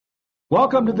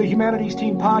Welcome to the Humanities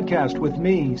Team podcast with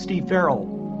me, Steve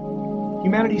Farrell.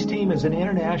 Humanities Team is an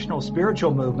international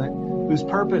spiritual movement whose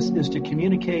purpose is to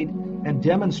communicate and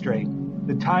demonstrate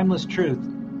the timeless truth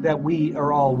that we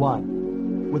are all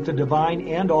one, with the divine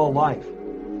and all life,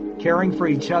 caring for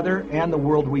each other and the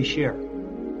world we share,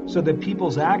 so that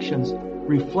people's actions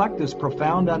reflect this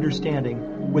profound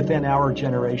understanding within our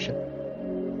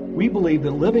generation. We believe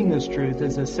that living this truth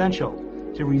is essential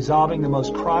to resolving the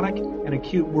most chronic and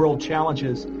acute world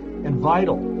challenges and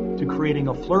vital to creating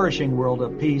a flourishing world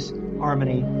of peace,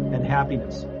 harmony, and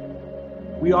happiness.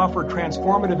 We offer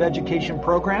transformative education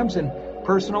programs in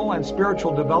personal and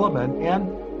spiritual development,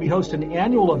 and we host an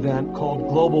annual event called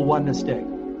Global Oneness Day.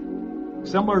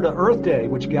 Similar to Earth Day,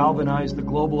 which galvanized the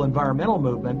global environmental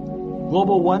movement,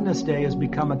 Global Oneness Day has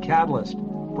become a catalyst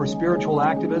for spiritual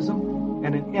activism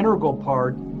and an integral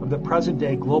part of the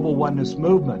present-day global oneness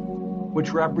movement,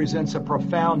 which represents a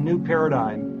profound new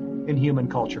paradigm in human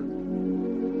culture.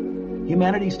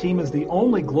 Humanities Team is the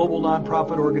only global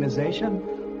nonprofit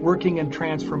organization working in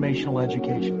transformational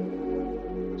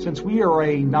education. Since we are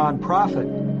a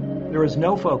nonprofit, there is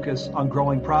no focus on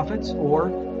growing profits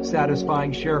or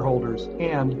satisfying shareholders,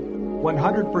 and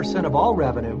 100% of all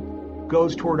revenue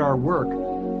goes toward our work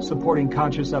supporting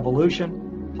conscious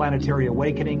evolution, planetary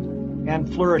awakening,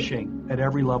 and flourishing at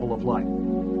every level of life.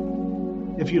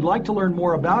 If you'd like to learn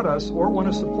more about us or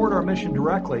want to support our mission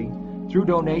directly through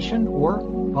donation or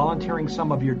volunteering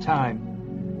some of your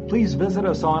time, please visit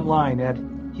us online at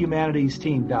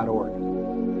humanitiesteam.org.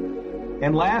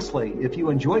 And lastly, if you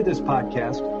enjoyed this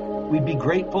podcast, we'd be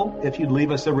grateful if you'd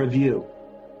leave us a review.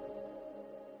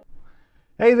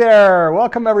 Hey there,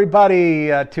 welcome everybody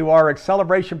to our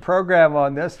celebration program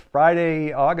on this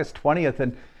Friday, August 20th.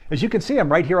 And as you can see,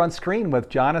 I'm right here on screen with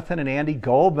Jonathan and Andi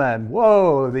Goldman.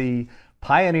 Whoa, the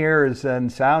pioneers in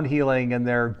sound healing, and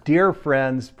they're dear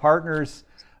friends, partners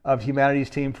of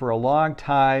Humanities Team for a long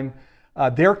time.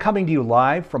 They're coming to you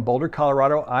live from Boulder,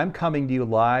 Colorado. I'm coming to you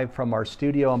live from our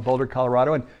studio in Boulder,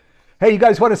 Colorado. And hey, you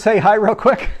guys want to say hi real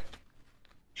quick?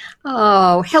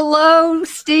 Oh, hello,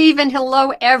 Steve, and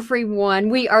hello, everyone.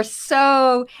 We are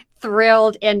so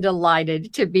thrilled and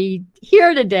delighted to be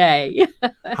here today.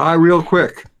 Hi, real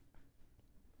quick.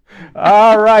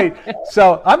 All right.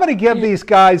 So I'm going to give these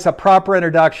guys a proper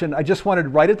introduction. I just wanted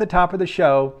right at the top of the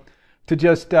show to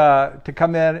just to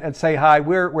come in and say hi.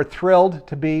 We're thrilled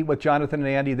to be with Jonathan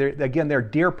and Andi. They're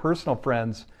dear personal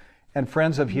friends and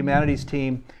friends of Humanities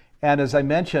Team. And as I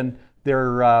mentioned,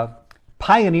 they're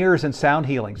pioneers in sound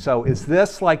healing. So is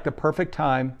this like the perfect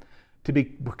time to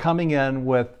be coming in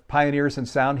with pioneers in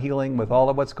sound healing with all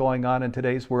of what's going on in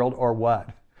today's world, or what?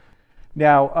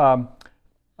 Now,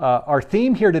 our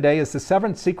theme here today is the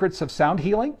 7 secrets of sound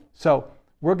healing. So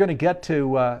we're going to get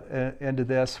to into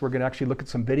this. We're going to actually look at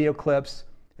some video clips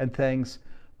and things,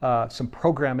 some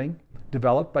programming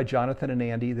developed by Jonathan and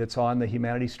Andi that's on the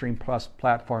Humanities Plus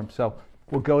platform. So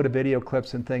we'll go to video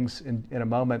clips and things in a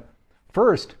moment.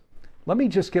 First, let me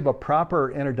just give a proper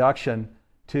introduction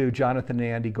to Jonathan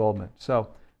and Andi Goldman. So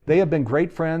they have been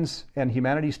great friends and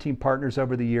Humanities Team partners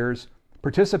over the years,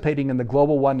 participating in the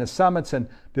Global Oneness Summits and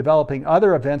developing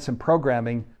other events and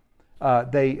programming.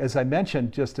 They, as I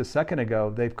mentioned just a second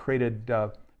ago, they've created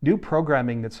new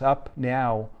programming that's up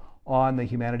now on the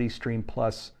Humanities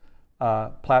Plus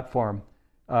platform.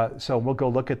 So we'll go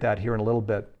look at that here in a little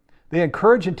bit. They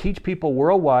encourage and teach people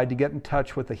worldwide to get in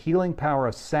touch with the healing power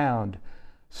of sound,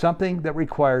 something that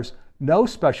requires no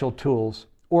special tools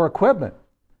or equipment,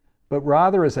 but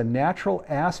rather is a natural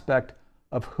aspect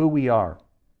of who we are.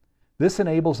 This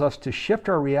enables us to shift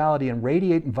our reality and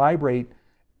radiate and vibrate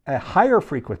a higher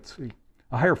frequency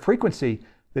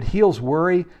that heals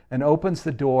worry and opens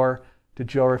the door to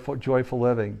joyful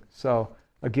living. So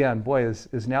again, boy,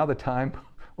 is now the time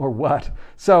or what?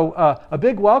 So a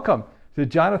big welcome to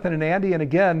Jonathan and Andi. And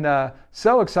again,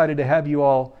 so excited to have you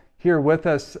all here with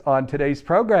us on today's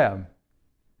program.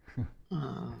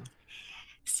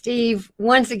 Steve,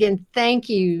 once again, thank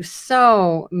you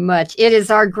so much. It is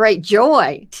our great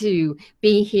joy to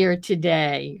be here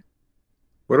today.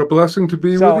 What a blessing to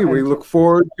be with you. We look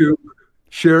forward to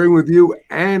sharing with you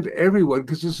and everyone,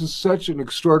 because this is such an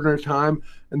extraordinary time,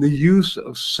 and the use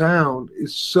of sound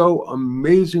is so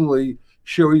amazingly,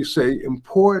 shall we say,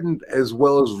 important as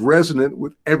well as resonant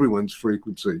with everyone's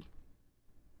frequency.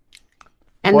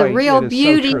 And the real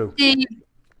beauty, Steve,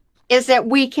 is that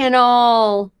we can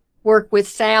all work with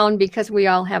sound because we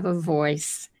all have a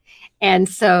voice. And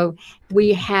so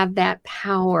we have that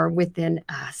power within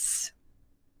us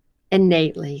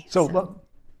innately. So.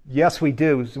 Yes, we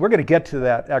do. So we're going to get to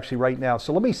that actually right now.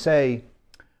 So let me say,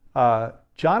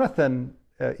 Jonathan,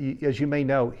 as you may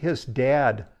know, his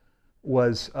dad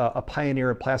was a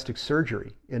pioneer in plastic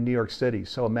surgery in New York City.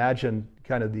 So imagine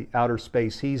kind of the outer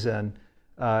space he's in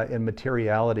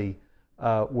materiality,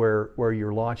 where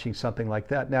you're launching something like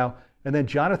that. Now, and then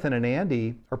Jonathan and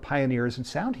Andi are pioneers in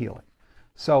sound healing.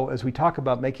 So as we talk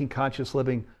about making conscious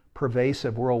living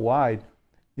pervasive worldwide,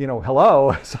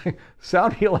 hello,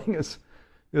 sound healing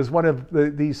is one of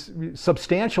these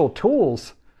substantial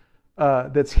tools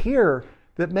that's here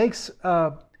that makes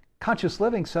conscious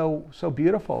living so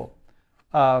beautiful.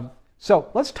 So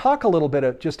let's talk a little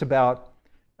bit just about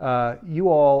you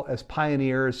all as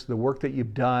pioneers, the work that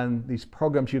you've done, these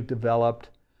programs you've developed.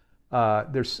 I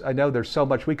know there's so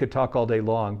much we could talk all day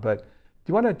long, but do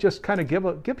you want to just kind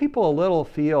of give people a little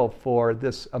feel for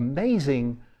this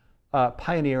amazing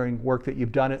pioneering work that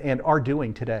you've done and are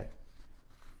doing today?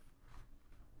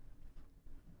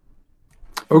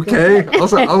 Okay,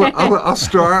 I'll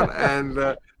start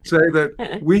and say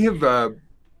that we have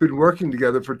been working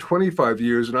together for 25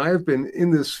 years, and I have been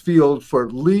in this field for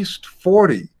at least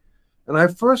 40. And I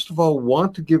first of all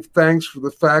want to give thanks for the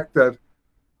fact that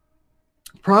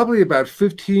probably about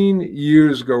 15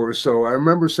 years ago or so, I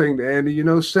remember saying to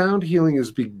Andi, sound healing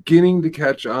is beginning to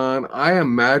catch on. I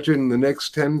imagine the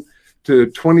next 10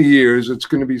 to 20 years, it's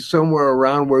going to be somewhere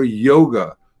around where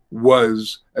yoga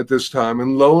was at this time.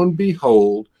 And lo and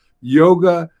behold,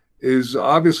 yoga is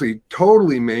obviously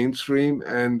totally mainstream,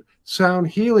 and sound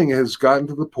healing has gotten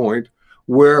to the point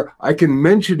where I can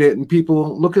mention it and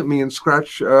people look at me and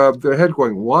scratch their head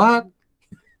going, what?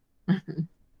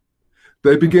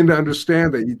 They begin to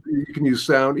understand that you can use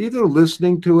sound, either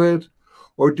listening to it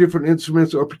or different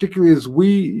instruments, or particularly as we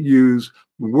use,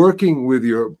 working with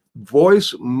your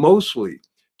voice mostly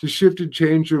to shift and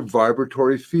change your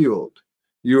vibratory field.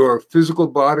 Your physical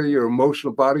body, your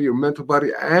emotional body, your mental body,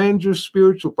 and your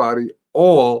spiritual body,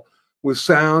 all with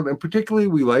sound. And particularly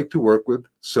we like to work with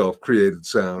self-created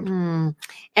sound.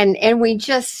 And we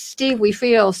just, Steve, we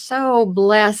feel so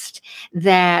blessed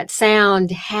that sound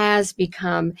has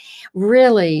become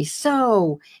really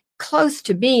so close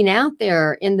to being out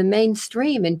there in the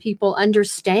mainstream, and people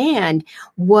understand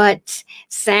what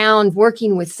sound,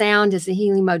 working with sound as a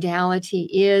healing modality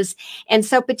is. And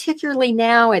so particularly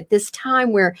now at this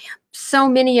time where so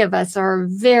many of us are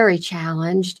very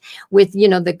challenged with,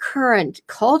 the current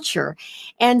culture,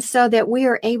 and so that we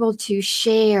are able to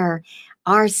share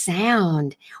our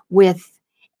sound with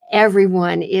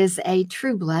everyone is a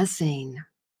true blessing.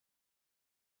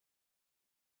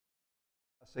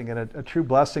 And a true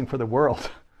blessing for the world.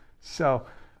 So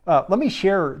let me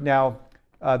share now.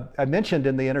 I mentioned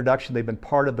in the introduction they've been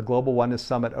part of the Global Oneness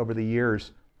Summit over the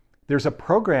years. There's a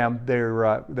program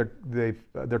they're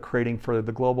creating for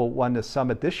the Global Oneness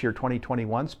Summit this year,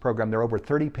 2021's program. There are over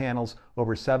 30 panels,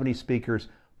 over 70 speakers.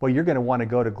 Well, you're going to want to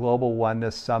go to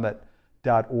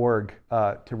globalonenesssummit.org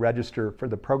to register for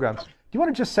the program. Do you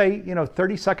want to just say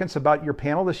 30 seconds about your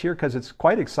panel this year, because it's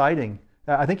quite exciting?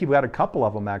 I think you've got a couple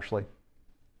of them actually.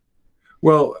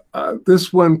 Well,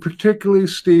 this one particularly,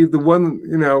 Steve, the one,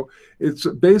 it's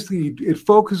basically, it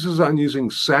focuses on using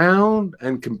sound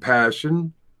and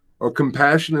compassion, or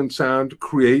compassion and sound, to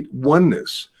create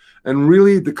oneness. And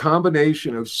really the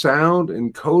combination of sound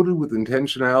encoded with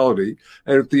intentionality,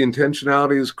 and if the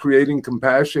intentionality is creating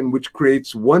compassion, which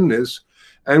creates oneness.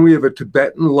 And we have a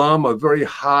Tibetan Lama, a very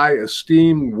high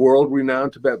esteemed,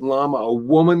 world-renowned Tibetan Lama, a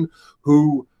woman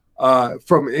who,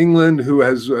 from England, who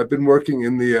has been working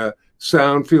in the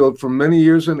sound field for many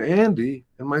years, and Andi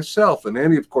and myself. And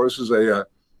Andi, of course, is a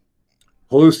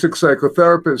holistic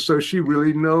psychotherapist, so she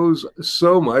really knows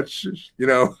so much,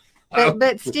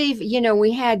 But Steve,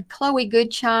 we had Chloe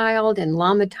Goodchild and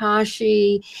Lama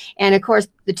Tashi, and of course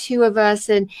the two of us,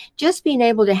 and just being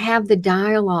able to have the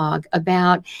dialogue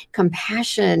about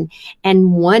compassion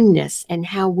and oneness and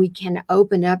how we can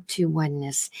open up to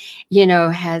oneness,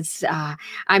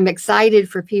 I'm excited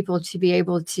for people to be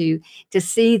able to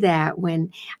see that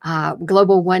when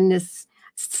Global Oneness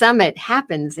Summit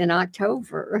happens in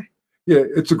October. Yeah,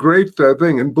 it's a great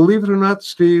thing. And believe it or not,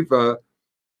 Steve, I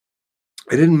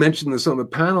didn't mention this on the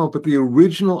panel, but the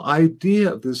original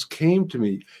idea of this came to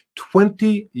me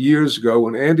 20 years ago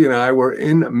when Andi and I were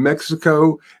in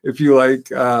Mexico, if you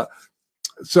like,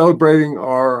 celebrating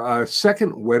our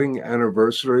second wedding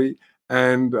anniversary.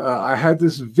 And I had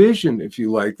this vision, if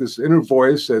you like, this inner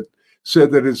voice that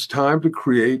said that it's time to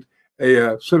create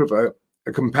a sort of a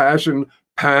compassion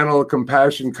panel, a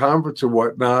compassion conference or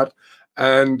whatnot.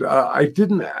 And I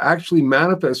didn't actually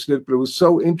manifest it, but it was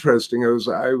so interesting.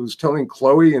 I was telling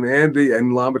Chloe and Andi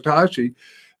and Lama Tashi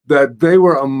that we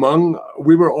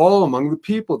were all among the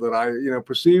people that I,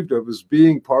 perceived of as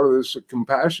being part of this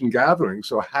compassion gathering.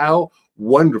 So how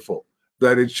wonderful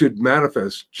that it should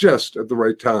manifest just at the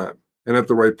right time and at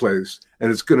the right place.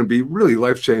 And it's going to be really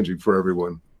life-changing for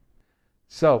everyone.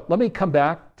 So let me come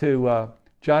back to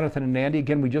Jonathan and Andi.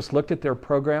 Again, we just looked at their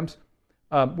programs.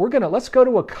 Let's go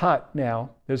to a cut now.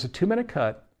 There's a 2-minute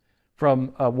cut from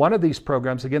one of these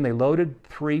programs. Again, they loaded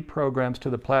 3 programs to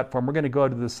the platform. We're going to go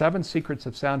to the 7 Secrets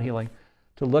of Sound Healing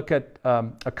to look at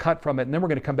a cut from it, and then we're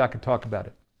going to come back and talk about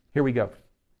it. Here we go.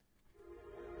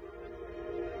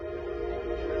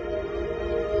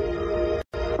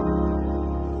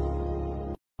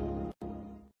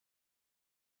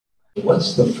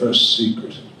 What's the first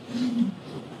secret?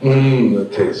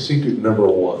 Okay, secret number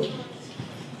 1.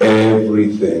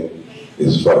 Everything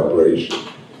is vibration.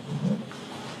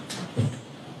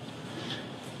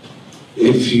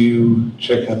 If you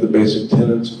check out the basic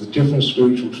tenets of the different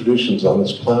spiritual traditions on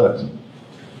this planet,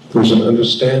 there's an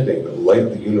understanding that light,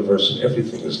 the universe, and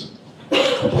everything is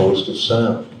composed of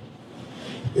sound.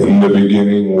 In the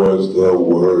beginning was the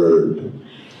Word.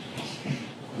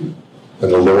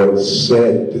 And the Lord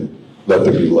said, let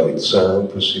there be light,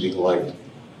 sound preceding light.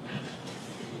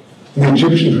 In the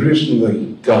Egyptian tradition, the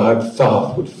god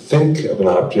Thoth would think of an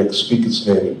object, speak its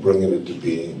name, and bring it into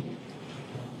being.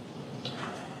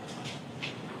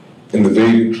 In the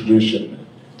Vedic tradition,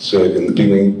 it said, in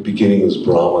the beginning was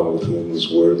Brahman, with whom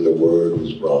was Word, and the Word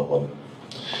was Brahman.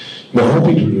 In the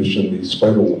Hopi tradition, the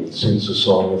spider woman sings a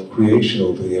song of creation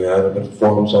over the inanimate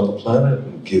forms on the planet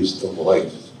and gives them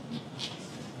life.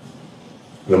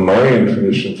 In the Mayan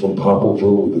tradition from Popol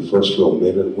Vuh, the first real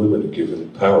men and women are given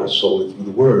power solely through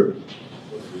the Word.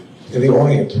 In the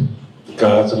Orient, the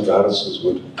gods and goddesses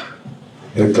would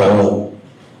hit a gong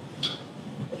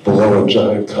below a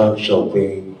giant conch shell,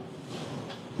 bringing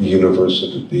the universe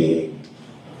into being.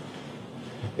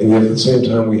 And yet at the same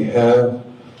time, we have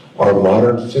our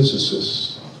modern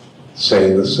physicists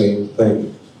saying the same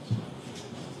thing,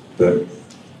 that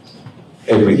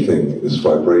everything is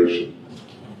vibration.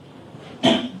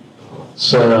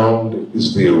 Sound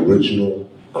is the original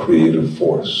creative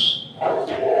force.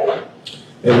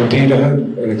 And indeed, I had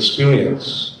an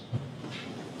experience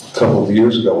a couple of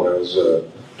years ago when I was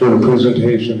doing a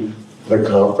presentation at a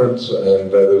conference,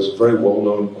 and there was a very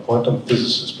well-known quantum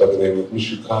physicist by the name of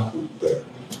Michio Kaku there,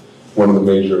 one of the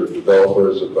major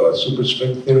developers of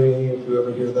superstring theory, if you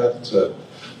ever hear that. It's a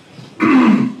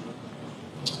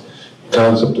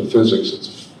concept of physics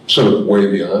that's sort of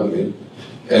way beyond me.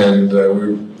 And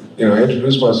I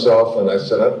introduced myself and I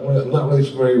said, I'm not really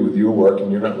familiar with your work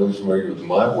and you're not really familiar with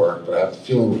my work, but I have the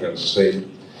feeling we're going to say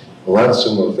a lot of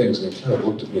similar things. And he kind of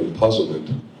looked at me in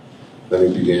puzzlement.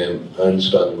 Then he began,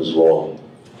 Einstein was wrong,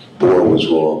 Bohr was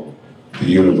wrong, the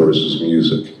universe is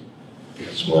music.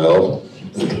 I smiled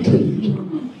and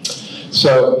continued.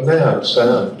 So now,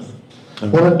 sound. I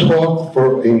want to talk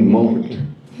for a moment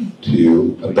to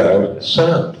you about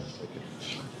sound.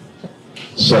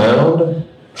 Sound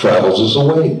travels as a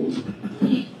wave.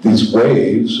 These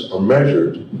waves are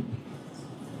measured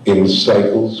in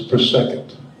cycles per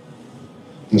second.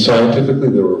 And scientifically,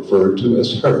 they're referred to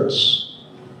as hertz,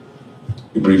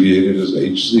 abbreviated as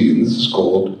HZ, and this is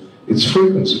called its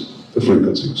frequency, the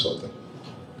frequency of something.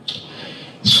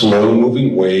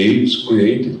 Slow-moving waves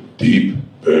create deep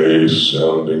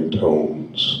bass-sounding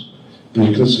tones. And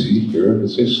you can see here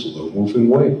it's a slow-moving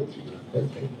wave.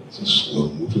 It's a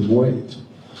slow-moving wave.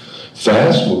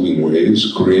 Fast-moving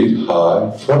waves create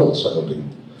high frontal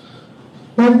sounding,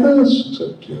 like this,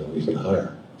 except, even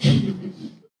higher.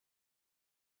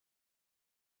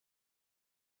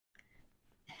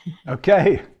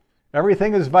 Okay,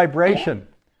 everything is vibration.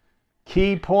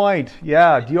 Key point.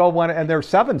 Yeah, do you all want to, and there are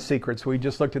 7 secrets. We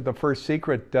just looked at the first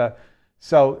secret.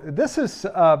 So this is,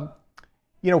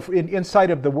 inside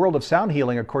of the world of sound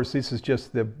healing, of course, this is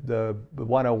just the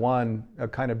 101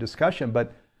 kind of discussion,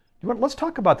 but let's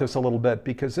talk about this a little bit,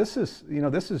 because this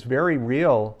is very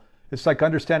real. It's like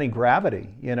understanding gravity.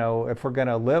 If we're going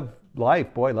to live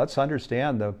life, boy, let's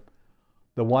understand the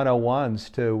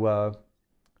 101s to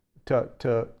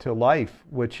life,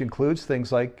 which includes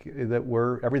things like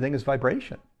that everything is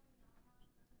vibration.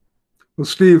 Well,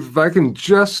 Steve, if I can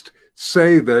just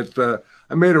say that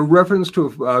I made a reference to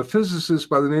a physicist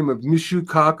by the name of Michio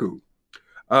Kaku.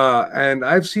 And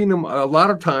I've seen him a lot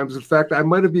of times. In fact, I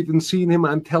might have even seen him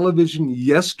on television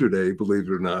yesterday, believe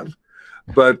it or not.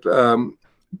 But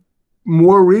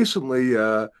more recently,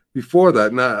 before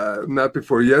that, not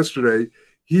before yesterday,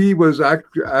 he was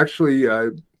actually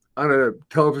on a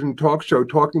television talk show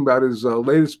talking about his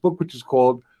latest book, which is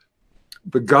called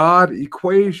The God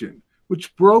Equation,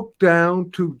 which broke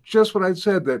down to just what I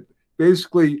said, that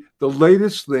basically the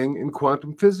latest thing in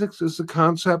quantum physics is the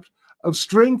concept of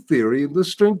string theory. And the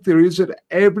string theory is that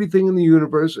everything in the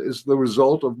universe is the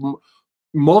result of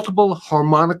multiple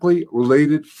harmonically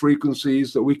related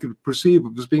frequencies that we could perceive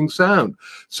as being sound.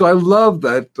 So I love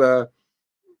that.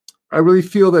 I really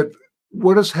feel that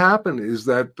what has happened is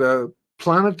that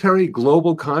planetary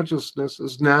global consciousness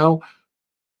is now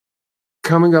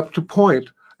coming up to point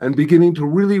and beginning to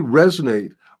really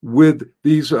resonate with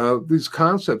these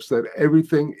concepts that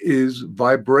everything is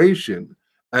vibration.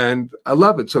 And I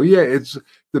love it. So yeah, it's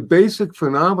the basic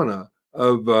phenomena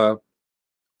of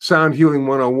Sound Healing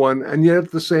 101. And yet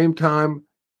at the same time,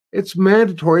 it's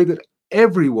mandatory that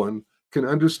everyone can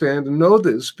understand and know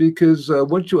this, because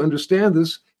once you understand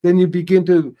this, then you begin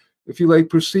to, if you like,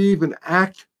 perceive and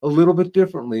act a little bit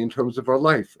differently in terms of our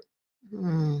life.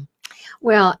 Mm.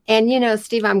 Well, and you know,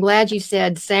 Steve, I'm glad you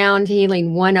said Sound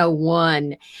Healing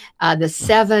 101, the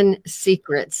 7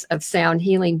 secrets of sound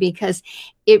healing, because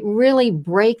it really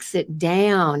breaks it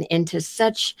down into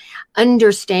such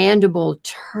understandable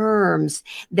terms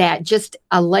that just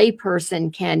a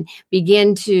layperson can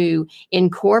begin to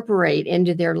incorporate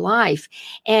into their life.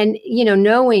 And, you know,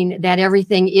 knowing that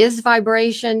everything is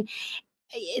vibration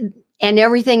and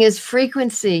everything is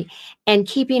frequency, and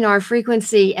keeping our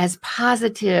frequency as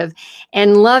positive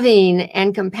and loving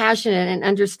and compassionate and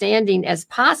understanding as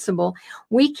possible,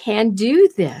 we can do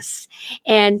this.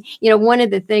 And, you know, one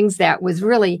of the things that was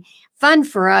really fun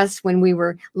for us when we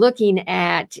were looking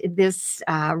at this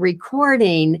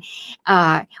recording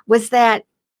was that,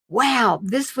 wow,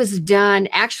 this was done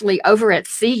actually over at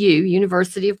CU,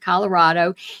 University of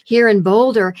Colorado, here in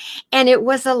Boulder, and it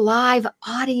was a live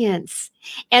audience.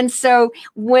 And so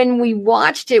when we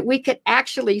watched it, we could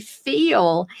actually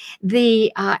feel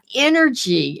the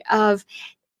energy of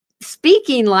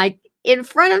speaking like in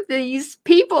front of these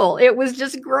people. It was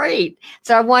just great.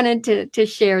 So I wanted to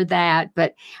share that.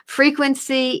 But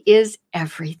frequency is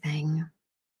everything.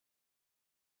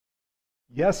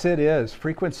 Yes, it is.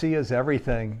 Frequency is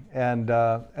everything, and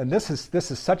this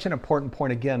is such an important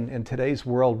point again in today's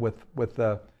world with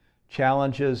the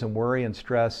challenges and worry and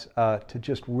stress, to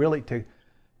just really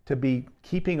to be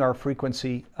keeping our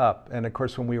frequency up. And of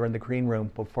course, when we were in the green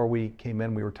room before we came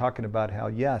in, we were talking about how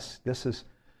yes, this is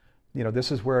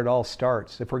where it all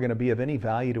starts. If we're going to be of any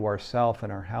value to ourselves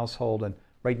and our household, and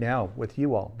right now with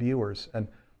you all viewers, and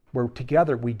we're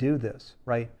together, we do this,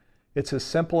 right? It's as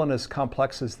simple and as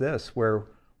complex as this, where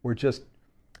we're just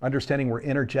understanding we're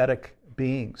energetic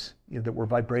beings, that we're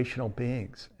vibrational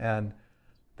beings, and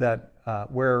that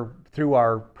we're, through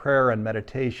our prayer and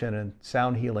meditation and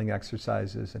sound healing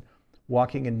exercises and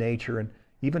walking in nature and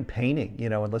even painting,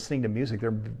 and listening to music,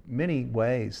 there are many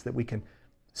ways that we can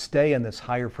stay in this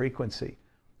higher frequency,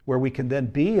 where we can then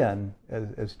be in,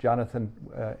 as Jonathan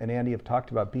and Andi have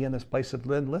talked about, be in this place of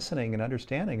listening and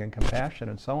understanding and compassion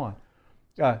and so on.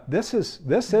 This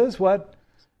is what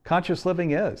conscious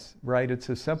living is, right? It's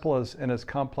as simple as and as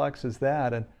complex as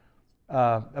that. And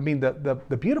I mean,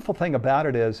 the beautiful thing about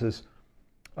it is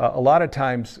a lot of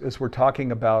times as we're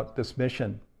talking about this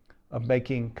mission of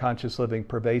making conscious living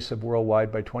pervasive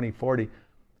worldwide by 2040,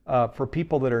 for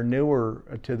people that are newer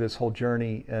to this whole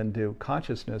journey and to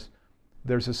consciousness,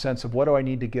 there's a sense of, what do I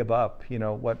need to give up?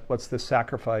 What's the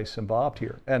sacrifice involved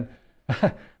here? And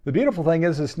the beautiful thing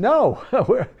is no,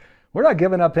 we're not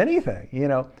giving up anything.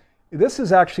 This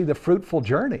is actually the fruitful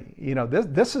journey.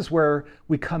 This is where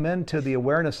we come into the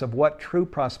awareness of what true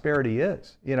prosperity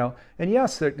is. And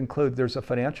yes, there's a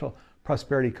financial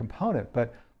prosperity component,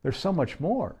 but there's so much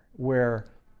more where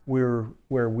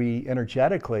we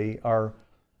energetically are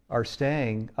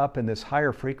staying up in this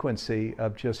higher frequency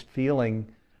of just feeling.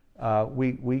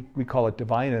 We call it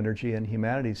divine energy in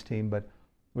humanities team, but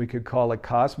we could call it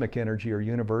cosmic energy or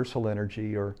universal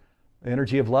energy or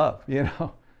energy of love,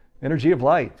 energy of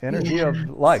light, energy of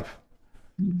life.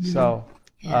 So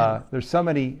there's so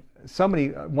many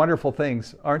wonderful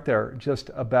things, aren't there, just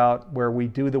about where we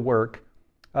do the work.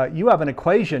 You have an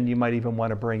equation you might even want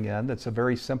to bring in that's a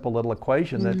very simple little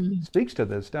equation that speaks to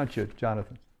this, don't you,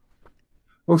 Jonathan?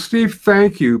 Well, Steve,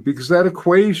 thank you, because that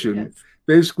equation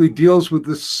basically deals with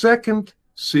the second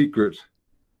secret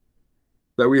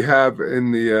that we have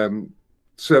in the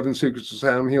 7 Secrets of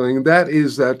Sound Healing, and that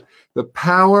is that the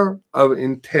power of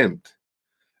intent.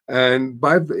 And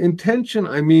by the intention,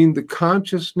 I mean the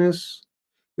consciousness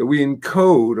that we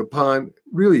encode upon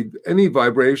really any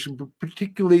vibration, but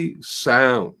particularly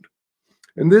sound.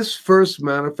 And this first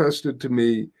manifested to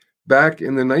me back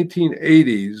in the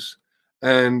 1980s,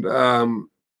 and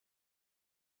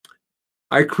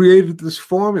I created this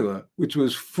formula, which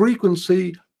was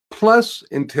frequency plus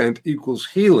intent equals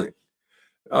healing.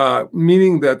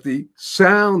 Meaning that the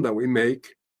sound that we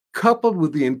make coupled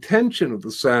with the intention of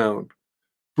the sound,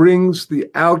 brings the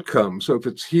outcome. So if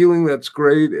it's healing, that's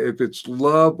great. If it's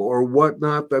love or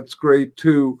whatnot, that's great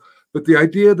too. But the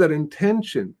idea that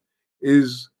intention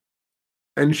is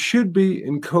and should be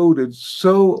encoded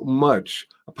so much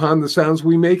upon the sounds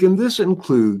we make, and this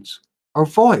includes our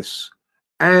voice,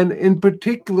 and in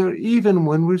particular, even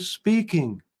when we're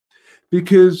speaking,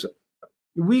 because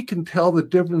we can tell the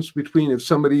difference between if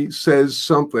somebody says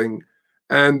something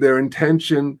and their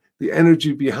intention, the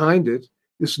energy behind it,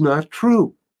 is not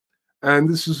true. And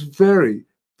this is very,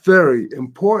 very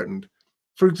important.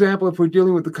 For example, if we're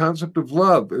dealing with the concept of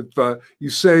love, if you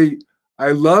say,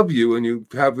 I love you, and you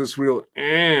have this real,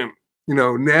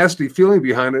 nasty feeling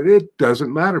behind it, it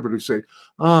doesn't matter. But if you say,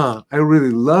 I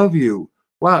really love you,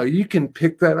 wow, you can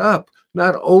pick that up,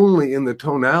 not only in the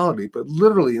tonality, but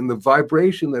literally in the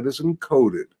vibration that is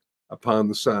encoded upon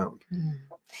the sound.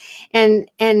 And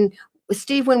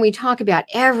Steve, when we talk about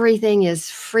everything is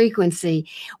frequency,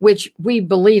 which we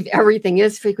believe everything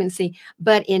is frequency,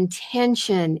 but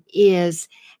intention is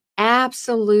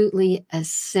absolutely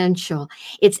essential.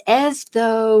 It's as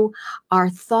though our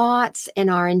thoughts and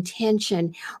our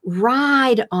intention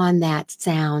ride on that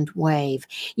sound wave.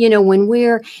 When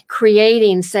we're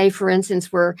creating, say, for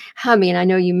instance, we're humming. I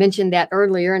know you mentioned that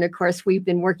earlier. And of course, we've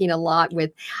been working a lot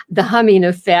with the humming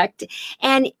effect.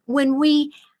 And when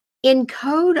we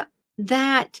encode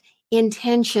that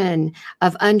intention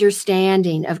of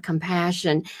understanding, of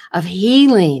compassion, of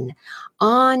healing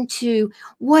onto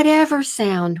whatever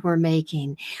sound we're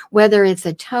making, whether it's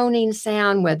a toning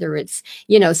sound, whether it's,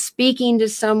 speaking to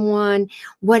someone,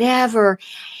 whatever,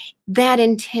 that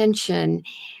intention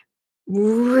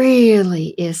really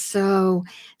is so,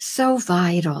 so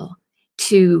vital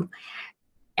to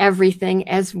everything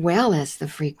as well as the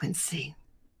frequency.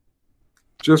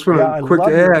 Just want to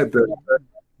quickly add that.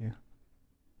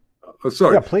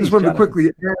 Sorry. Yeah, please, just want to quickly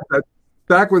add that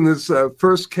back when this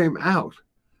first came out,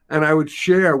 and I would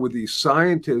share with these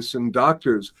scientists and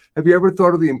doctors, have you ever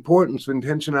thought of the importance of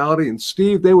intentionality? And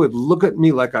Steve, they would look at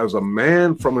me like I was a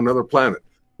man from another planet,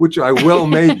 which I well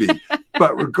may be.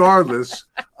 But regardless,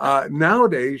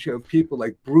 nowadays you have people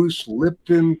like Bruce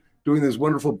Lipton doing this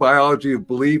wonderful biology of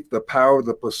belief, the power of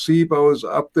the placebo is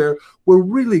up there. We're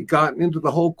really gotten into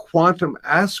the whole quantum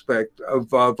aspect of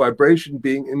vibration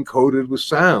being encoded with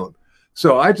sound.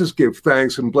 So I just give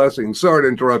thanks and blessings. Sorry to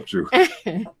interrupt you.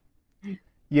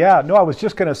 Yeah, no, I was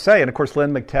just going to say, and of course,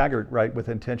 Lynn McTaggart, right, with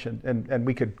intention, and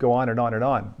we could go on and on and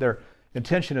on. Their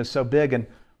intention is so big, and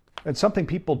something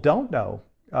people don't know,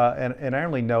 and I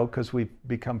only know because we've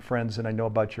become friends and I know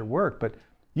about your work, but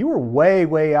you were way,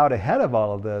 way out ahead of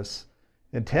all of this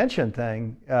intention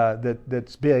thing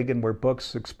that's big, and where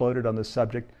books exploded on this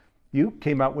subject. You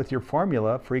came out with your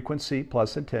formula, frequency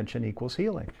plus intention equals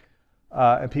healing.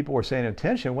 And people were saying,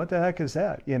 intention, what the heck is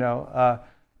that?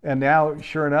 And now,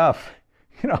 sure enough,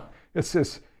 it's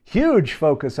this huge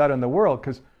focus out in the world,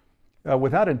 because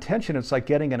without intention, it's like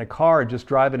getting in a car and just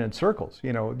driving in circles.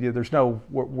 There's no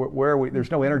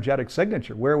there's no energetic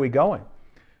signature. Where are we going?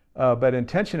 But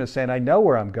intention is saying, I know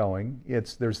where I'm going.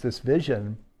 There's this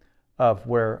vision of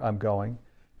where I'm going,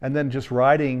 and then just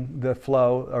riding the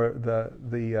flow or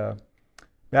the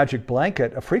magic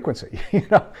blanket of frequency,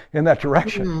 in that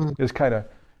direction is kind of,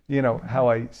 how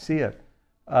I see it.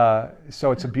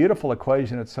 So it's a beautiful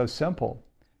equation. It's so simple.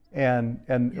 And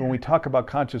when we talk about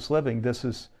conscious living,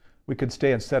 we could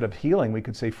say, instead of healing, we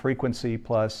could say frequency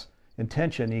plus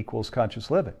intention equals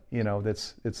conscious living.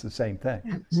 It's the same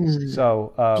thing.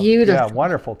 So beautiful. Yeah,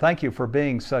 wonderful. Thank you for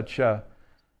being such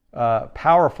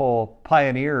powerful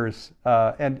pioneers,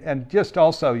 and just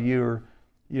also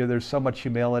there's so much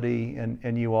humility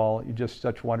in you all. You're just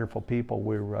such wonderful people.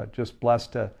 We're just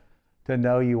blessed to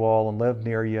know you all and live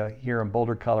near you here in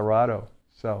Boulder, Colorado.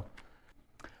 So,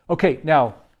 okay,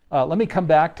 now let me come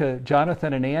back to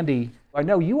Jonathan and Andi. I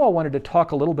know you all wanted to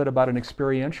talk a little bit about an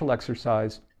experiential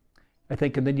exercise, I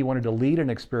think, and then you wanted to lead an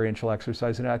experiential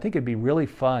exercise. And I think it'd be really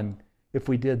fun if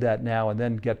we did that now and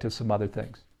then get to some other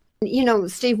things.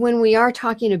 Steve, when we are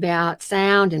talking about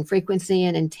sound and frequency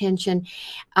and intention,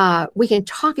 we can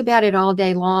talk about it all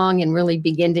day long and really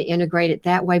begin to integrate it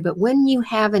that way. But when you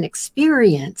have an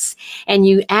experience and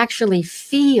you actually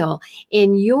feel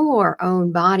in your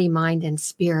own body, mind, and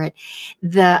spirit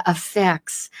the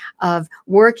effects of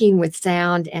working with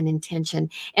sound and intention.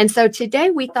 And so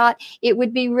today we thought it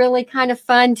would be really kind of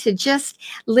fun to just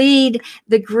lead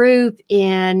the group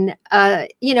in, a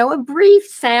brief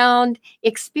sound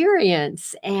experience.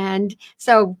 And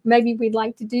so maybe we'd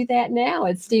like to do that now,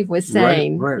 as Steve was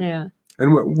saying. Right. Yeah.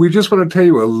 And we just want to tell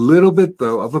you a little bit,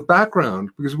 though, of a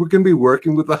background, because we're going to be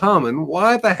working with the hum. And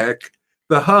why the heck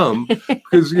the hum,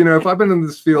 because, you know, if I've been in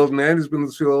this field and Andy's been in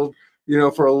this field, you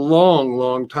know, for a long,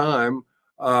 long time,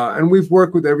 and we've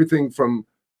worked with everything from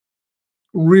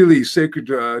really sacred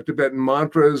Tibetan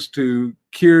mantras to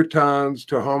kirtans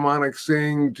to harmonic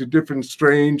sing to different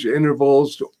strange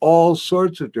intervals to all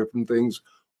sorts of different things.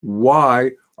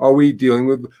 Why are we dealing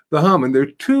with the hum? And there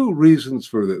are two reasons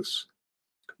for this.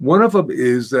 One of them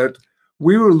is that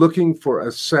we were looking for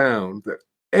a sound that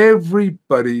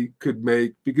everybody could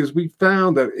make, because we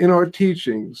found that in our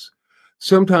teachings,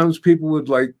 sometimes people would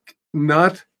like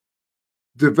not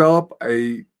develop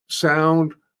a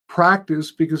sound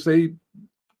practice because they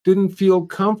didn't feel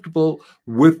comfortable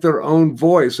with their own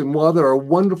voice. And while there are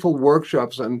wonderful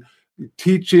workshops on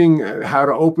teaching how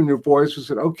to open your voice, we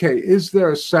said, okay, is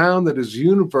there a sound that is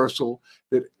universal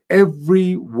that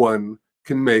everyone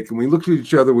can make? And we looked at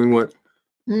each other, we went,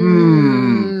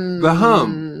 the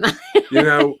hum. You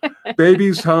know,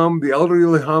 babies hum, the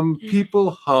elderly hum,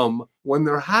 people hum when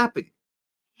they're happy.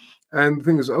 And the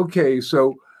thing is, okay,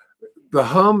 so the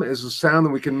hum is a sound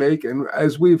that we can make. And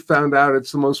as we've found out,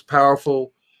 it's the most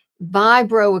powerful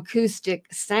vibroacoustic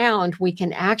sound we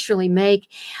can actually make.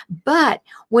 But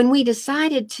when we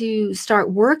decided to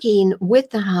start working with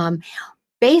the hum,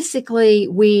 basically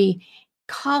we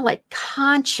call it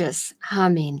conscious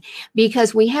humming,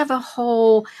 because we have a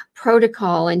whole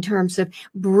protocol in terms of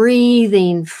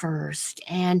breathing first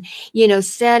and, you know,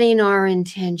 setting our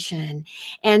intention.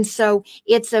 And so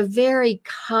it's a very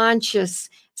conscious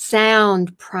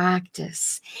sound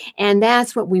practice. And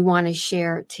that's what we want to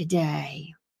share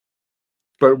today.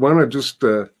 But I want to just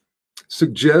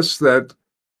suggest that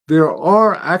there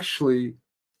are actually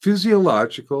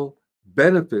physiological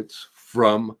benefits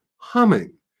from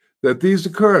humming, that these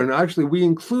occur. And actually, we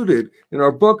included in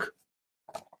our book,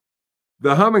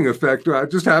 The Humming Effect. I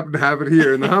just happen to have it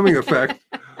here in The Humming Effect.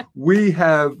 We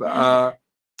have the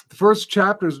first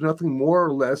chapter is nothing more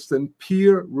or less than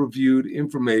peer-reviewed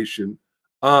information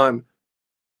on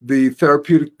the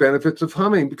therapeutic benefits of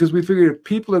humming, because we figured if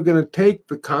people are going to take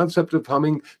the concept of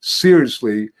humming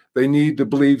seriously, they need to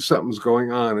believe something's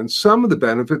going on. And some of the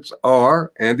benefits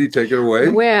are, Andy, take it away.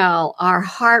 Well, our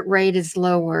heart rate is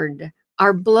lowered.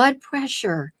 Our blood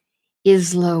pressure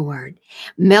is lowered.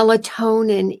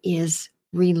 Melatonin is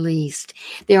released.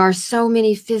 There are so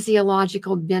many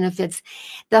physiological benefits.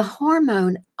 The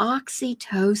hormone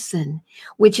oxytocin,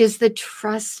 which is the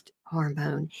trust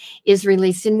hormone, is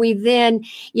released. And we then,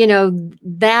 you know,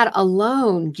 that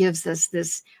alone gives us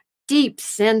this deep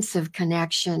sense of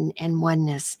connection and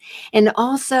oneness. And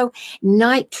also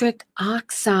nitric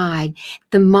oxide,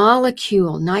 the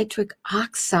molecule nitric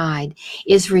oxide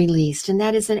is released, and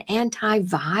that is an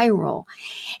antiviral.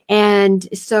 And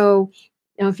so,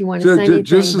 I don't know if you want to say anything.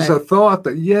 Just as a thought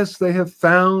that, yes, they have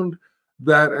found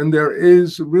that, and there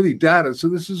is really data. So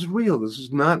this is real. This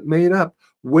is not made up.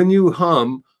 When you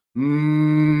hum,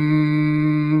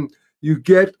 you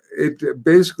get, it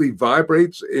basically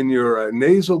vibrates in your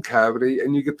nasal cavity,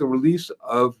 and you get the release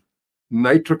of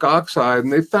nitric oxide.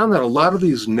 And they found that a lot of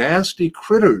these nasty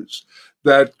critters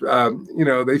that, you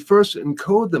know, they first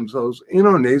encode themselves in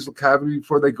our nasal cavity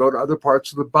before they go to other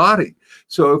parts of the body.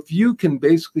 So if you can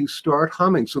basically start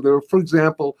humming, so there, for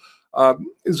example,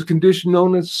 is a condition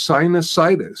known as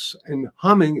sinusitis, and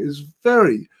humming is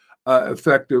very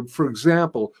effective, for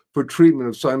example, for treatment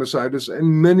of sinusitis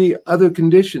and many other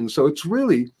conditions. So it's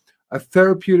really a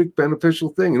therapeutic, beneficial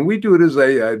thing. And we do it as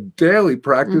a daily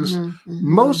practice,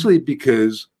 mostly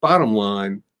because, bottom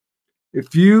line,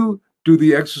 if you do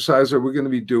the exercise that we're going to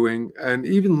be doing, and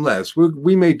even less,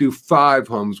 we may do 5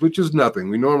 hums, which is nothing.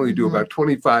 We normally do about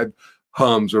 25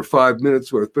 hums or 5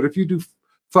 minutes worth. But if you do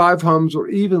 5 hums or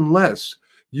even less,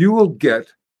 you will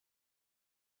get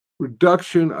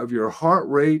reduction of your heart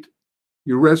rate,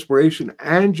 your respiration,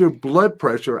 and your blood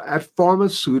pressure at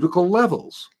pharmaceutical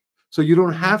levels. So you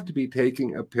don't have to be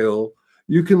taking a pill.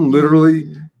 You can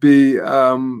literally be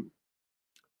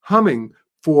humming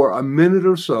for a minute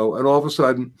or so, and all of a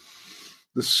sudden,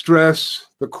 the stress,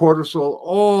 the cortisol,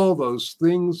 all those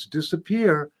things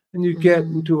disappear, and you get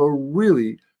into a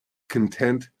really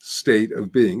content state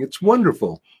of being. It's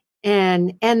wonderful.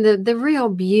 And the real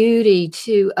beauty,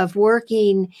 too, of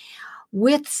working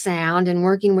with sound and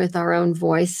working with our own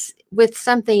voice, with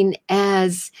something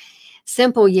as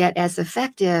simple yet as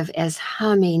effective as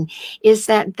humming, is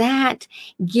that that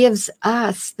gives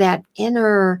us that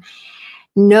inner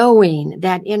knowing,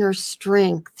 that inner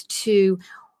strength to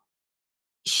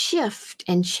shift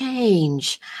and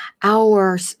change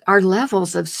our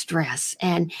levels of stress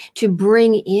and to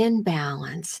bring in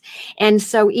balance. And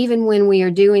so even when we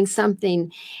are doing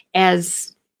something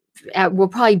as we'll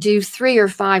probably do 3 or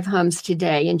 5 hums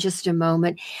today in just a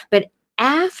moment, but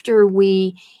after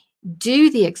we do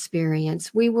the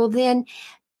experience, we will then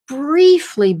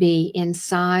briefly be in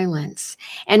silence.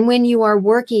 And when you are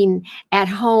working at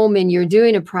home and you're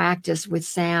doing a practice with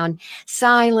sound,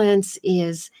 silence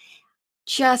is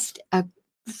just a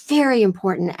very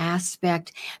important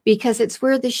aspect, because it's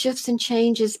where the shifts and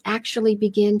changes actually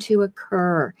begin to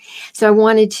occur. So I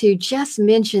wanted to just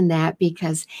mention that,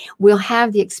 because we'll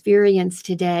have the experience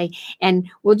today and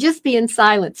we'll just be in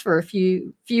silence for a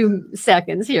few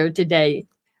seconds here today.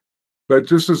 But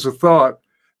just as a thought,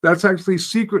 that's actually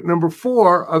secret number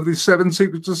 4 of the 7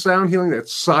 secrets of sound healing. That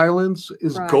silence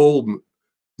is Goldman,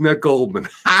 not Goldman.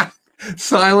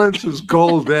 Silence is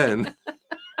golden.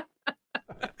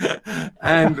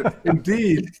 And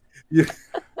indeed,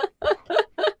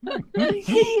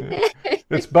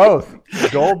 it's both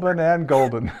Goldman and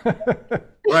Golden.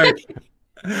 Right.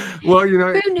 Well,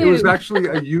 it was actually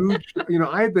a huge,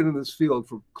 I had been in this field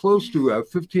for close to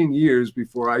 15 years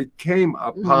before I came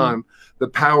upon the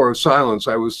power of silence.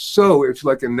 I was so, it's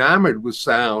like enamored with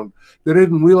sound that I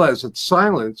didn't realize that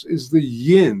silence is the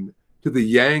yin to the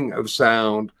yang of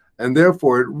sound. And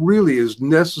therefore, it really is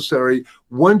necessary,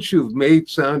 once you've made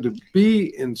sound, to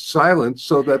be in silence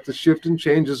so that the shift and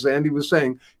change, as Andi was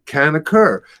saying, can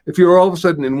occur. If you're all of a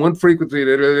sudden in one frequency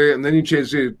and then you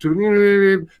change it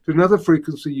to another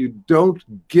frequency, you don't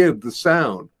give the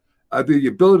sound the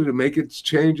ability to make its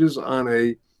changes on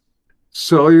a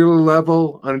cellular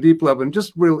level, on a deep level. And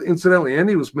just real incidentally,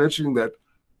 Andi was mentioning that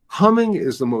humming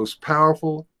is the most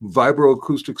powerful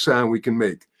vibroacoustic sound we can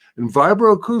make. And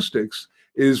vibroacoustics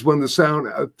is when the sound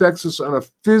affects us on a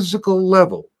physical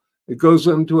level. It goes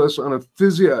into us on a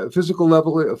physical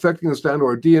level, affecting us down to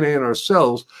our DNA and our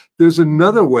cells. There's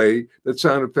another way that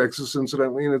sound affects us,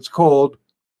 incidentally, and it's called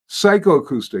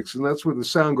psychoacoustics. And that's where the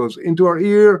sound goes into our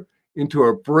ear, into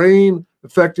our brain,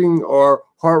 affecting our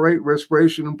heart rate,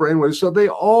 respiration, and brainwaves. So they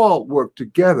all work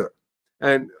together.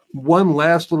 And one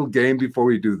last little game before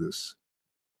we do this.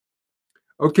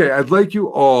 Okay, I'd like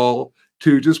you all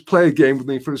to just play a game with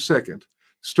me for a second.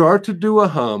 Start to do a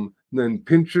hum, and then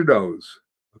pinch your nose.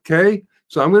 Okay?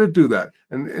 So I'm going to do that.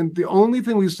 And the only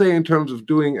thing we say in terms of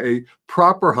doing a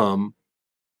proper hum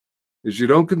is you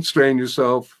don't constrain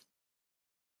yourself.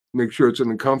 Make sure it's in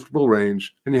a comfortable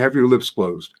range, and you have your lips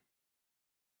closed.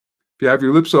 If you have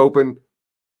your lips open,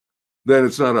 then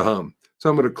it's not a hum. So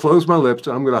I'm going to close my lips,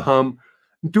 and I'm going to hum.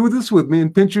 Do this with me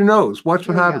and pinch your nose. Watch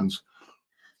what happens.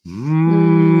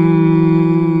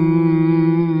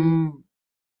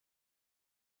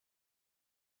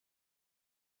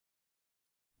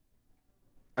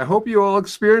 I hope you all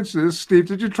experienced this. Steve,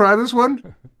 did you try this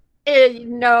one?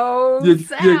 No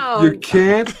sound. You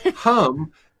can't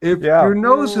hum if your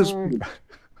nose is moved.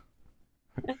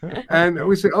 And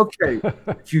we say, okay,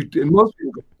 and most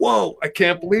people go, whoa, I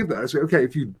can't believe that. I say, okay,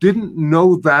 if you didn't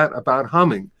know that about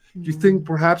humming, do you think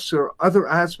perhaps there are other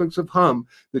aspects of hum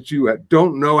that you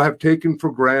don't know, have taken for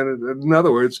granted? In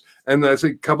other words, and I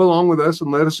say, come along with us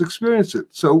and let us experience it.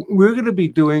 So we're going to be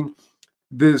doing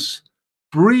this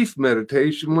brief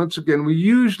meditation. Once again, we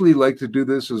usually like to do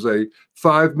this as a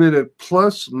 5-minute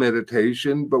plus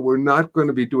meditation, but we're not going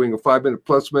to be doing a 5-minute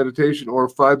plus meditation or a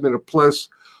 5-minute plus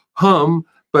hum.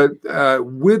 But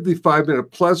with the 5-minute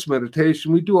plus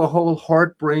meditation, we do a whole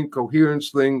heart-brain coherence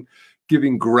thing,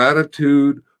 giving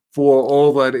gratitude for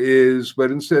all that is.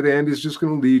 But instead, Andi's just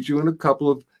going to lead you in a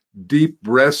couple of deep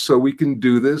breaths so we can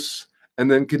do this and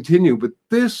then continue. But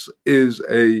this is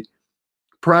a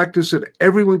practice that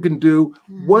everyone can do.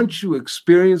 Once you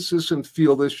experience this and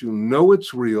feel this, you know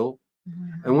it's real.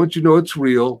 And once you know it's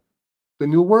real,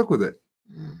 then you'll work with it.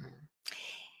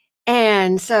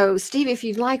 And so, Steve, if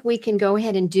you'd like, we can go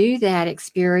ahead and do that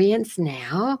experience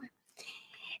now.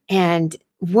 And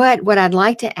what I'd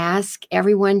like to ask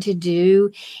everyone to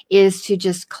do is to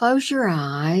just close your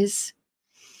eyes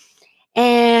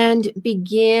and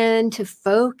begin to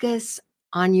focus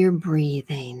on your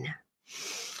breathing.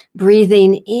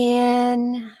 Breathing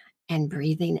in and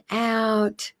breathing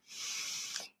out,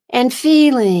 and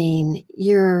feeling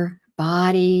your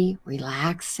body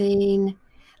relaxing,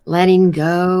 letting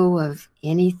go of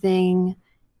anything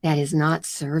that is not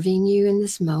serving you in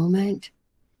this moment.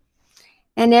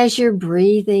 And as you're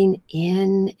breathing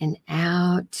in and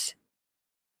out,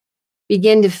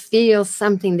 begin to feel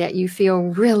something that you feel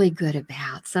really good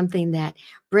about, something that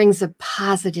brings a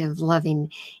positive,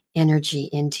 loving energy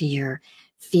into your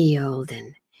field,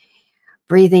 and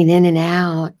breathing in and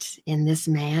out in this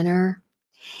manner.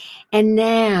 And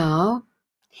now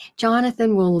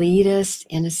Jonathan will lead us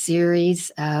in a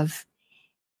series of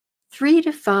 3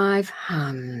 to 5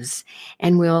 hums,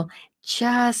 and we'll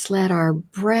just let our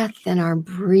breath and our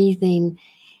breathing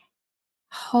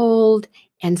hold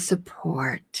and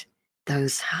support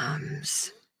those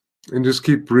hums. And just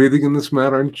keep breathing in this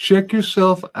matter and check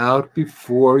yourself out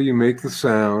before you make the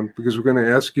sound, because we're going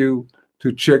to ask you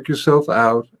to check yourself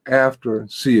out after,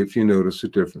 see if you notice a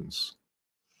difference.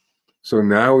 So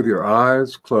now with your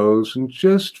eyes closed, and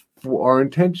just our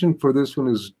intention for this one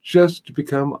is just to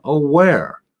become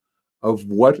aware of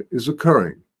what is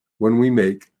occurring when we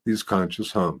make these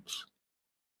conscious hums.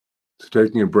 So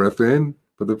taking a breath in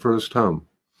for the first hum.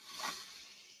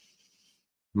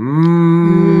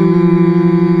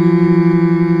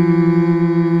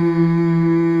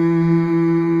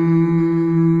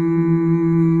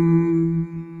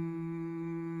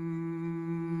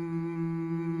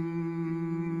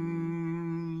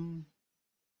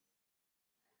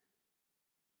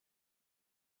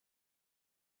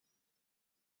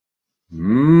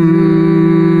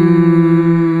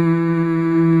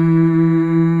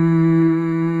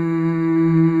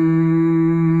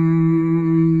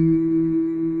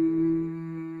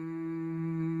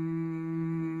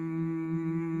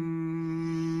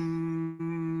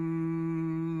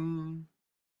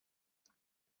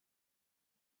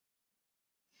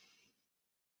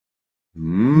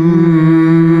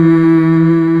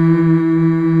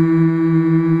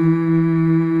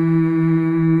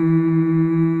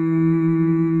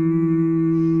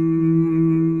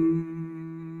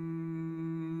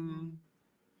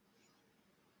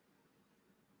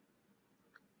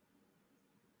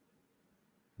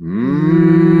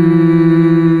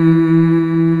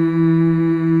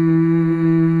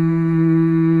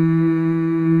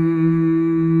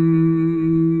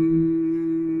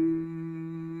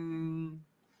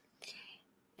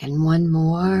 And one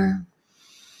more.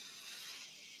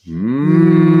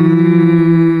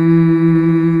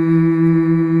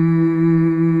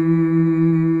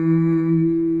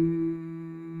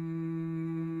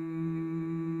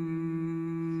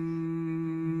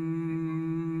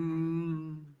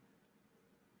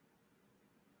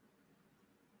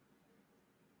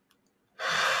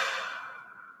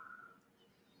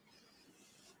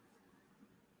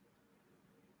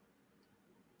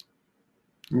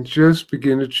 And just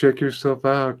begin to check yourself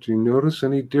out. Do you notice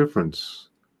any difference?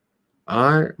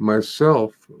 I,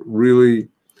 myself, really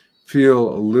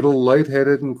feel a little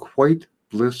lightheaded and quite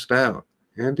blissed out.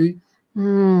 Andi?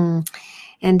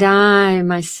 And I,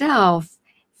 myself,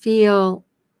 feel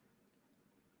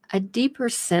a deeper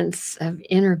sense of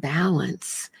inner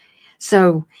balance.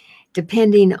 So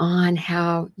depending on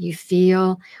how you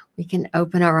feel, we can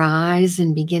open our eyes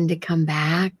and begin to come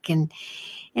back and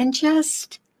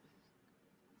just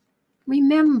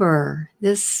remember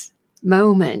this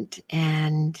moment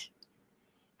and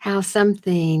how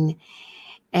something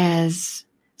as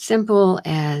simple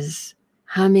as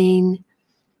humming,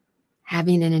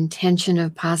 having an intention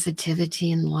of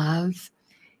positivity and love,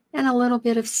 and a little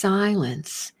bit of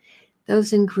silence,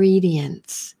 those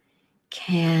ingredients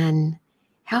can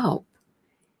help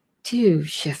to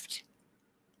shift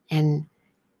and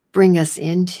bring us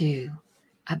into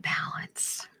a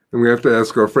balance. And we have to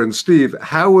ask our friend Steve,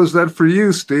 how was that for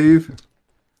you, Steve?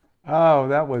 Oh,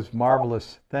 that was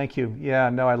marvelous. Thank you. Yeah,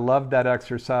 no, I loved that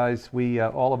exercise. We,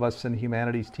 all of us in the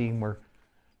humanities team were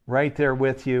right there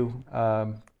with you,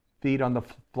 feet on the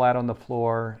flat on the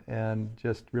floor, and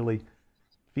just really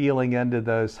feeling into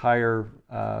those higher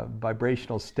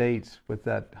vibrational states with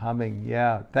that humming.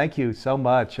 Yeah, thank you so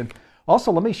much. And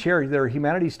also, let me share, there are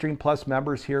Humanities Stream Plus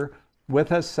members here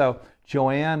with us. So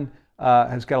Joanne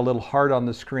has got a little heart on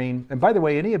the screen. And by the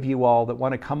way, any of you all that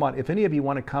want to come on, if any of you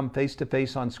want to come face to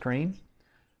face on screen,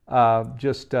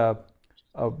 just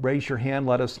raise your hand,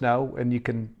 let us know, and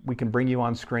we can bring you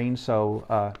on screen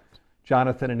so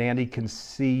Jonathan and Andi can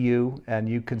see you and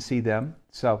you can see them.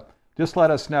 So just let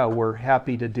us know. We're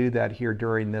happy to do that here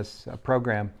during this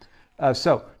program.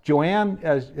 So Joanne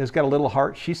has got a little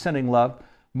heart. She's sending love.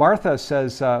 Martha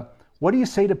says, what do you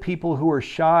say to people who are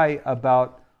shy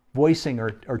about voicing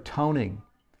or toning?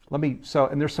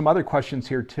 And there's some other questions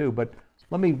here too, but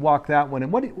let me walk that one.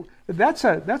 And that's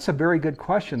a very good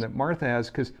question that Martha has,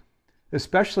 because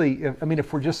especially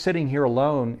if we're just sitting here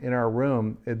alone in our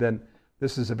room, then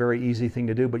this is a very easy thing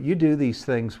to do. But you do these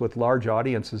things with large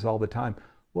audiences all the time.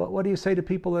 What do you say to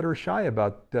people that are shy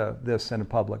about this in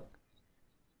public?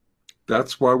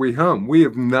 That's why we hum. We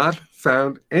have not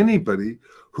found anybody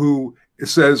who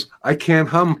says, I can't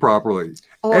hum properly.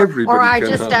 Or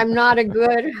I'm not a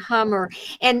good hummer.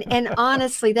 And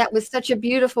honestly, that was such a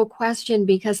beautiful question,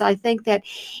 because I think that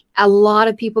a lot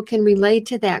of people can relate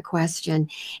to that question.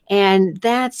 And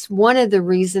that's one of the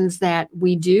reasons that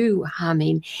we do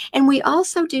humming. And we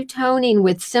also do toning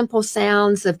with simple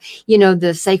sounds of,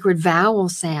 the sacred vowel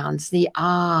sounds, the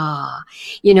ah.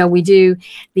 We do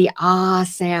the ah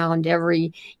sound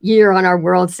every year on our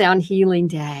World Sound Healing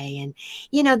Day.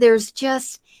 And, there's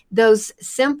just those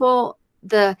simple,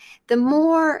 the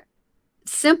more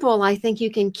simple I think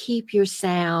you can keep your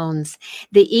sounds,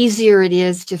 the easier it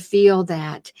is to feel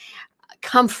that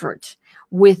comfort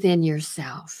within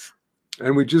yourself.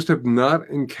 And we just have not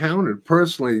encountered,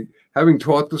 personally, having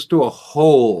taught this to a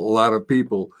whole lot of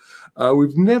people,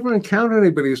 we've never encountered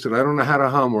anybody who said, I don't know how to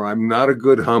hum, or I'm not a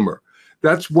good hummer.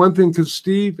 That's one thing, because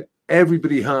Steve,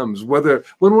 everybody hums. When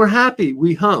we're happy,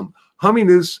 we hum. Humming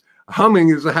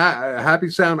is a happy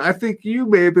sound. I think you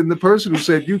may have been the person who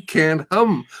said you can't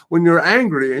hum when you're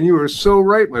angry, and you are so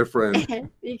right, my friend.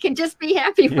 You can just be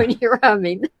happy when you're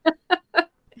humming.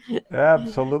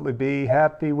 Absolutely. Be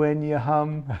happy when you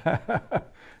hum.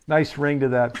 Nice ring to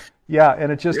that. Yeah,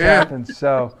 and it just happens.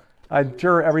 So I'm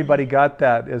sure everybody got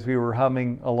that as we were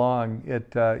humming along.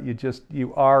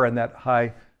 You are in that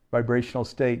high vibrational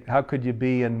state. How could you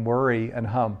be in worry and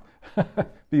hum?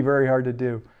 Be very hard to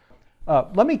do.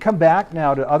 Let me come back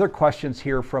now to other questions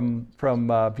here from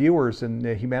viewers in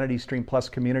the Humanity Stream Plus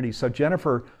community. So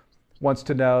Jennifer wants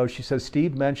to know, she says,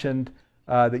 Steve mentioned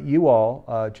that you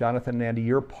all, Jonathan and Andi,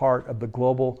 you're part of the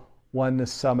Global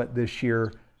Oneness Summit this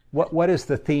year. What is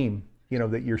the theme,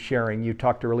 that you're sharing? You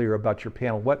talked earlier about your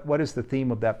panel. What is the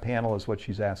theme of that panel is what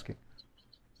she's asking.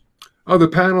 Oh, the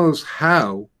panel is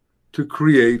how to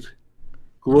create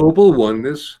global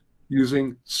oneness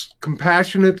using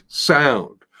compassionate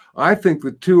sound. I think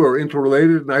the two are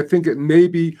interrelated, and I think it may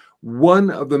be one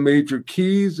of the major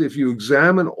keys. If you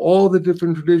examine all the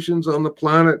different traditions on the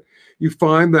planet, you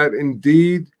find that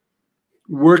indeed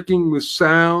working with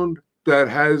sound that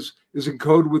is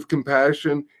encoded with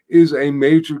compassion is a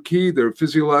major key. There are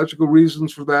physiological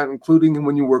reasons for that, including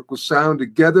when you work with sound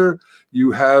together,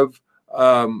 you have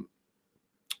the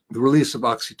release of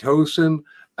oxytocin.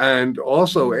 And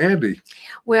also, Andi.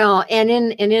 Well, and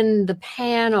in the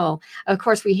panel, of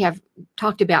course, we have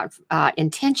talked about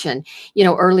intention,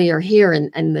 earlier here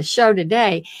in the show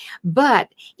today.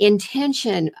 But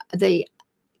intention, the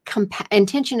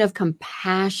intention of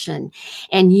compassion,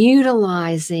 and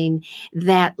utilizing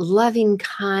that loving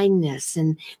kindness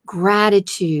and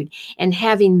gratitude, and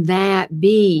having that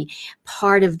be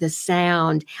part of the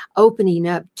sound, opening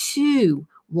up to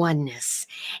oneness.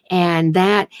 And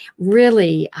that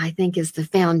really, I think, is the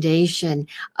foundation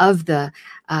of the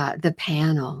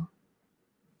panel.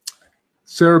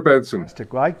 Sarah Benson.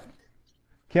 Well, I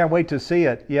can't wait to see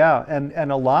it. Yeah,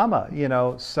 and Alama,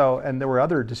 and there were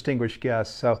other distinguished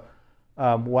guests. So,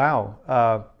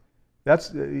 wow.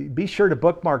 Be sure to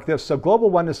bookmark this. So Global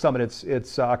Oneness Summit,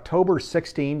 it's October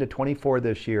 16 to 24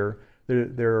 this year.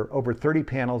 There are over 30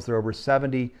 panels. There are over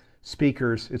 70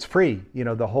 speakers. It's free,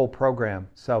 the whole program.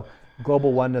 So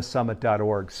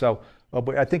globalonenesssummit.org. So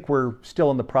I think we're still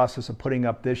in the process of putting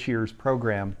up this year's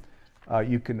program. I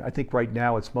think right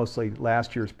now it's mostly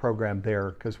last year's program there,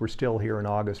 because we're still here in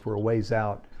August. We're a ways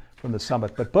out from the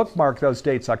summit. But bookmark those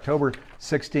dates, October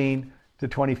 16 to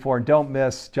 24. And don't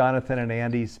miss Jonathan and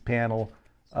Andi's panel.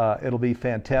 It'll be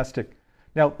fantastic.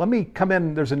 Now, let me come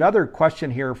in. There's another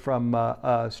question here from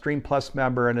a Stream Plus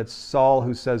member, and it's Saul,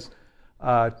 who says,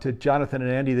 to Jonathan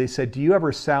and Andi, they said, do you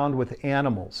ever sound with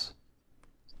animals?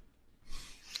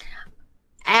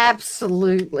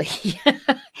 Absolutely.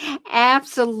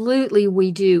 Absolutely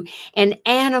we do. And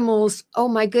animals, oh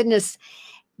my goodness,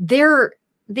 they're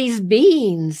these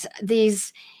beings,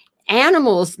 these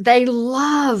animals, they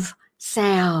love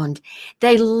sound.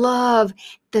 They love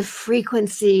the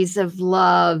frequencies of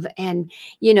love and,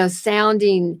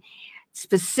 sounding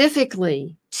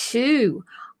specifically to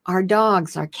our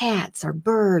dogs, our cats, our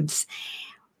birds,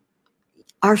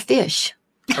 our fish.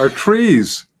 Our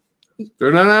trees.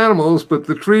 They're not animals, but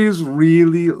the trees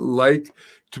really like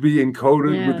to be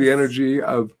encoded with the energy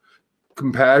of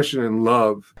compassion and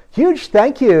love. Huge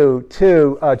thank you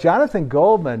to Jonathan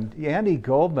Goldman, Andi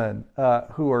Goldman,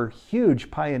 who are huge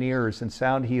pioneers in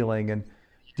sound healing and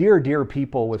dear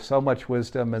people with so much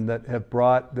wisdom, and that have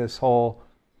brought this whole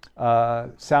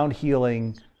sound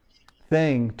healing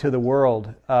thing to the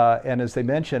world. And as they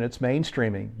mentioned, it's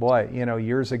mainstreaming. Boy,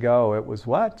 years ago it was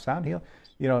what? Sound healing?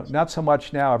 Not so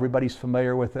much now. Everybody's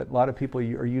familiar with it. A lot of people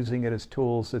are using it as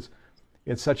tools.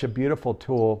 It's such a beautiful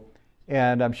tool.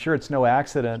 And I'm sure it's no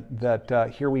accident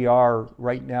that here we are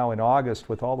right now in August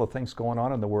with all the things going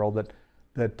on in the world,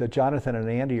 that Jonathan and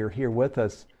Andi are here with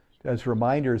us as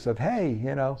reminders of, hey,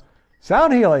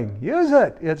 sound healing, use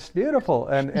it. It's beautiful.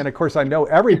 And of course, I know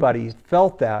everybody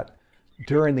felt that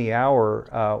during the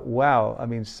hour. Wow. I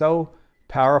mean, so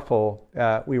powerful.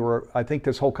 I think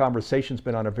this whole conversation's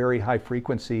been on a very high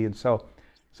frequency. And so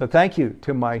thank you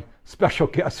to my special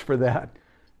guests for that.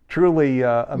 Truly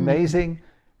amazing.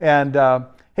 And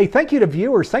hey, thank you to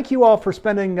viewers. Thank you all for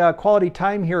spending quality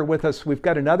time here with us. We've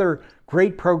got another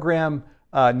great program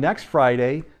next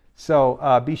Friday.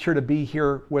 So be sure to be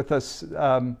here with us.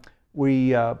 You're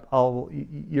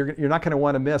not going to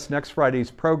want to miss next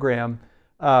Friday's program.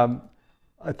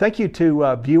 Thank you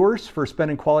to viewers for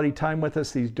spending quality time with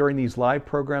us during these live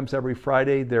programs every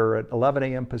Friday. They're at 11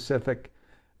 a.m. Pacific,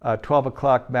 12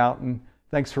 o'clock Mountain.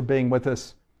 Thanks for being with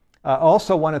us. I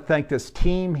also want to thank this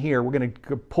team here. We're going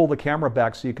to pull the camera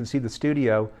back so you can see the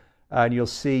studio, and you'll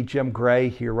see Jim Gray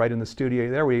here right in the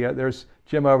studio. There we go. There's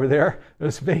Jim over there.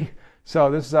 There's me. So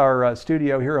this is our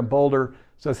studio here in Boulder.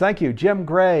 So thank you, Jim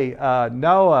Gray,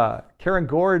 Noah, Karen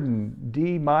Gordon,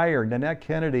 Dee Meyer, Nanette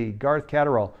Kennedy, Garth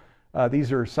Catterall.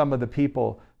 These are some of the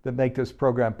people that make this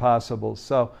program possible.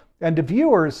 So, and to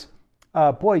viewers,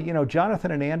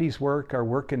 Jonathan and Andi's work, our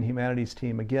work in Humanities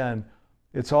Team, again,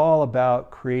 it's all about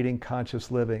creating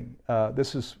conscious living.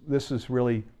 This is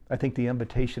really, I think, the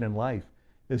invitation in life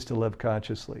is to live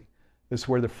consciously. This is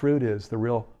where the fruit is, the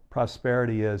real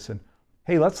prosperity is. And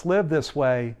hey, let's live this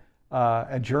way,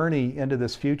 a journey into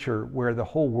this future where the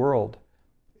whole world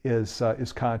is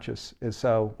conscious,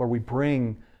 where we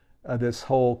bring this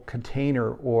whole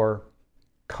container or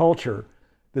culture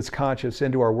that's conscious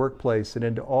into our workplace and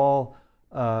into all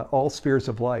spheres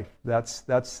of life. That's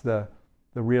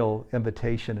the real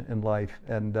invitation in life.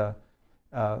 And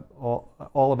all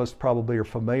of us probably are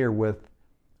familiar with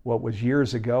what was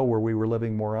years ago where we were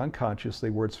living more unconsciously,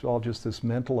 where it's all just this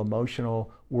mental, emotional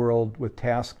world with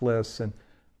task lists, and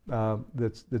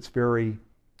that's very,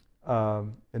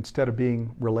 instead of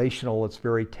being relational, it's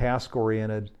very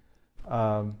task-oriented,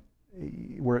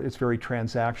 where it's very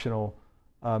transactional.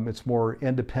 It's more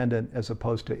independent as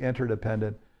opposed to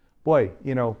interdependent. Boy,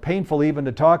 painful even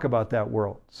to talk about that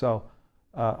world. So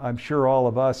I'm sure all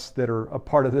of us that are a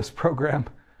part of this program,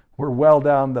 we're well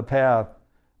down the path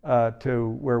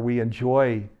to where we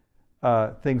enjoy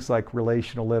things like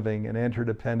relational living and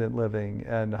interdependent living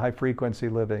and high frequency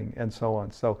living and so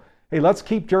on. So, hey, let's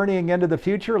keep journeying into the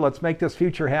future. Let's make this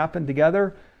future happen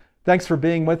together. Thanks for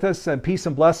being with us, and peace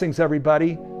and blessings,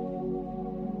 everybody.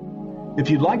 If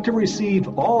you'd like to receive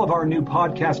all of our new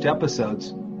podcast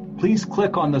episodes, please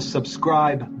click on the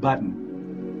subscribe button.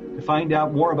 To find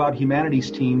out more about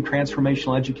Humanities Team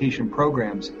transformational education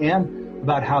programs and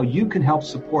about how you can help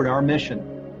support our mission,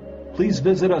 please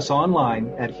visit us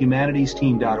online at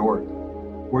humanitiesteam.org,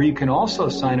 where you can also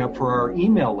sign up for our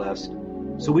email list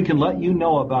so we can let you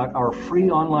know about our free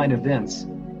online events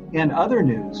and other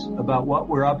news about what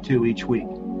we're up to each week.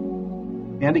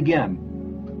 And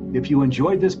again, if you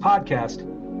enjoyed this podcast,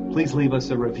 please leave us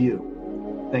a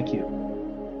review. Thank you.